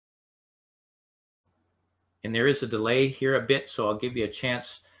And there is a delay here a bit, so I'll give you a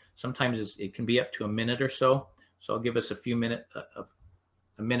chance. Sometimes it can be up to a minute or so. So I'll give us a few minutes,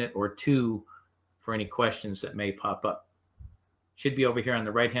 a minute or two for any questions that may pop up. Should be over here on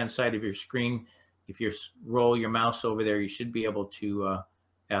the right-hand side of your screen. If you roll your mouse over there, you should be able to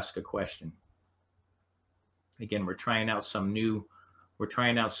ask a question. Again, we're trying out some new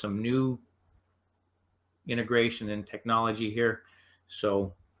integration and technology here,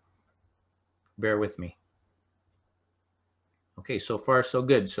 so bear with me. Okay, so far so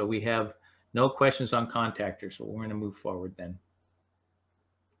good. So we have no questions on contactors, so we're going to move forward then.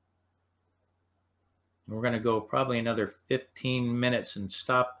 And we're going to go probably another 15 minutes and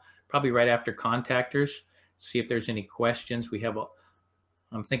stop probably right after contactors, see if there's any questions. We have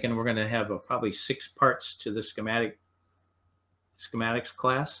I'm thinking we're going to have probably 6 parts to the schematics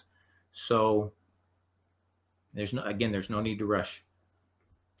class. So there's no need to rush.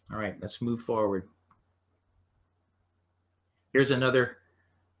 All right, let's move forward. Here's another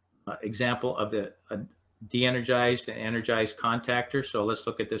example of the de-energized and energized contactor. So let's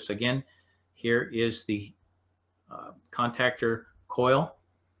look at this again. Here is the contactor coil.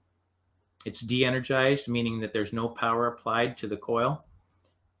 It's de-energized, meaning that there's no power applied to the coil.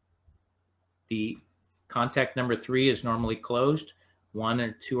 The contact number 3 is normally closed. 1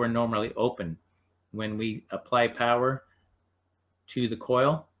 and 2 are normally open. When we apply power to the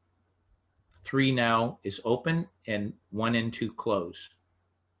coil, 3 now is open and 1 and 2 close.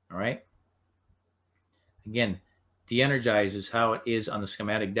 All right. Again, de-energize is how it is on the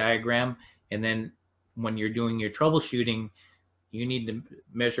schematic diagram. And then when you're doing your troubleshooting, you need to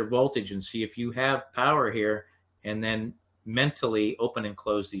measure voltage and see if you have power here, and then mentally open and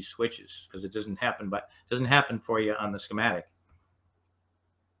close these switches, because it doesn't happen, but it doesn't happen for you on the schematic.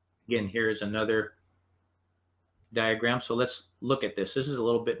 Again, here is another diagram. So let's look at this. This is a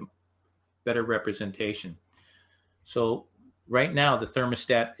little bit better representation. So right now the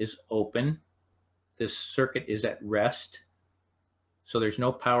thermostat is open. This circuit is at rest. So there's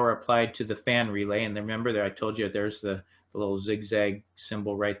no power applied to the fan relay. And remember that I told you there's the little zigzag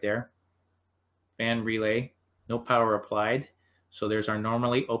symbol right there. Fan relay, no power applied. So there's our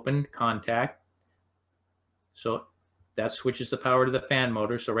normally open contact. So that switches the power to the fan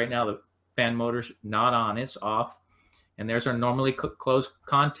motor. So right now the fan motor's not on, it's off. And there's our normally closed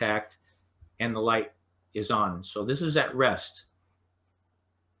contact, and the light is on. So this is at rest.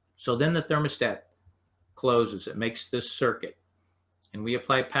 So then the thermostat closes. It makes this circuit. And we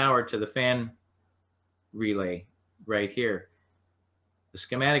apply power to the fan relay right here. The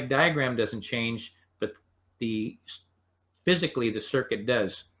schematic diagram doesn't change, but physically the circuit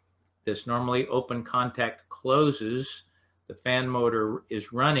does. This normally open contact closes, the fan motor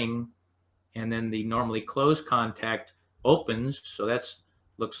is running, and then the normally closed contact opens. So that's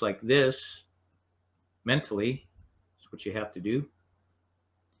looks like this mentally. That's what you have to do.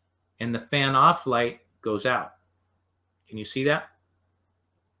 And the fan off light goes out. Can you see that?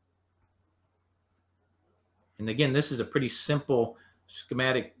 And again, this is a pretty simple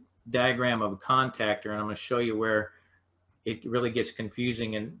schematic diagram of a contactor, and I'm going to show you where it really gets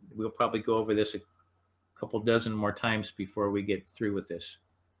confusing, and we'll probably go over this a couple dozen more times before we get through with this.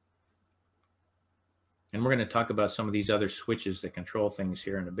 And we're going to talk about some of these other switches that control things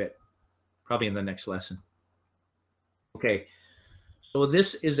here in a bit, probably in the next lesson. Okay, so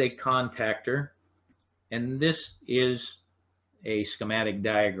this is a contactor, and this is a schematic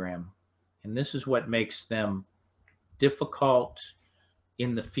diagram. And this is what makes them difficult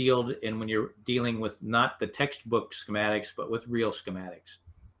in the field and when you're dealing with not the textbook schematics, but with real schematics.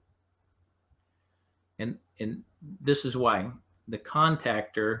 And this is why the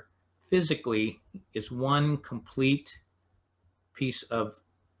contactor physically is one complete piece of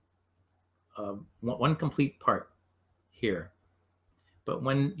one complete part here. But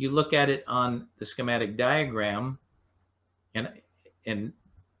when you look at it on the schematic diagram, and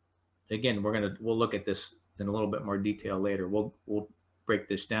again, we'll look at this in a little bit more detail later. We'll break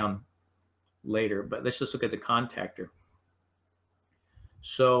this down later, but let's just look at the contactor.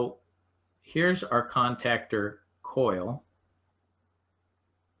 So here's our contactor coil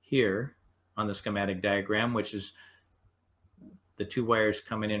here on the schematic diagram, which is the 2 wires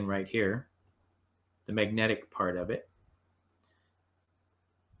coming in right here, the magnetic part of it.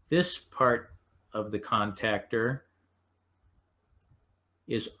 This part of the contactor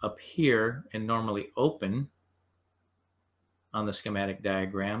is up here and normally open on the schematic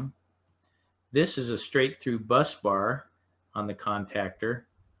diagram. This is a straight through bus bar on the contactor,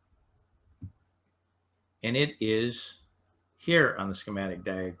 and it is here on the schematic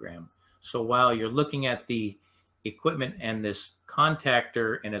diagram. So while you're looking at the equipment and this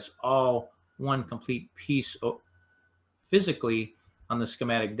contactor and it's all one complete piece physically on the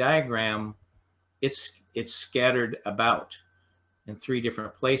schematic diagram. It's scattered about in 3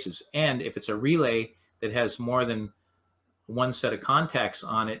 different places. And if it's a relay that has more than one set of contacts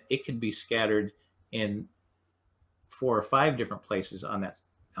on it, it can be scattered in 4 or 5 different places on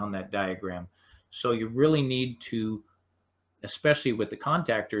that diagram. So you really need to, especially with the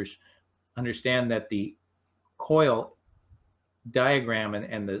contactors, understand that the coil diagram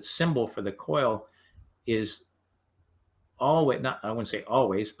and the symbol for the coil is always, not, I wouldn't say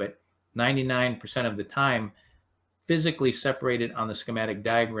always, but 99% of the time physically separated on the schematic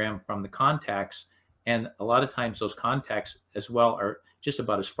diagram from the contacts. And a lot of times those contacts as well are just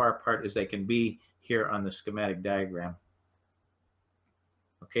about as far apart as they can be here on the schematic diagram.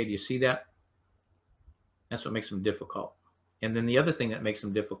 Okay, do you see that? That's what makes them difficult. And then the other thing that makes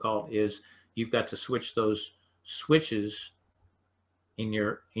them difficult is you've got to switch those switches in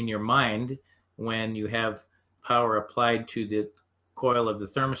your mind when you have power applied to the coil of the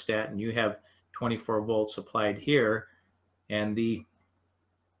thermostat and you have 24 volts applied here, and the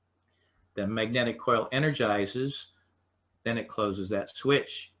magnetic coil energizes, then it closes that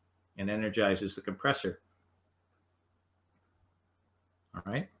switch and energizes the compressor. All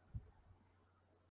right.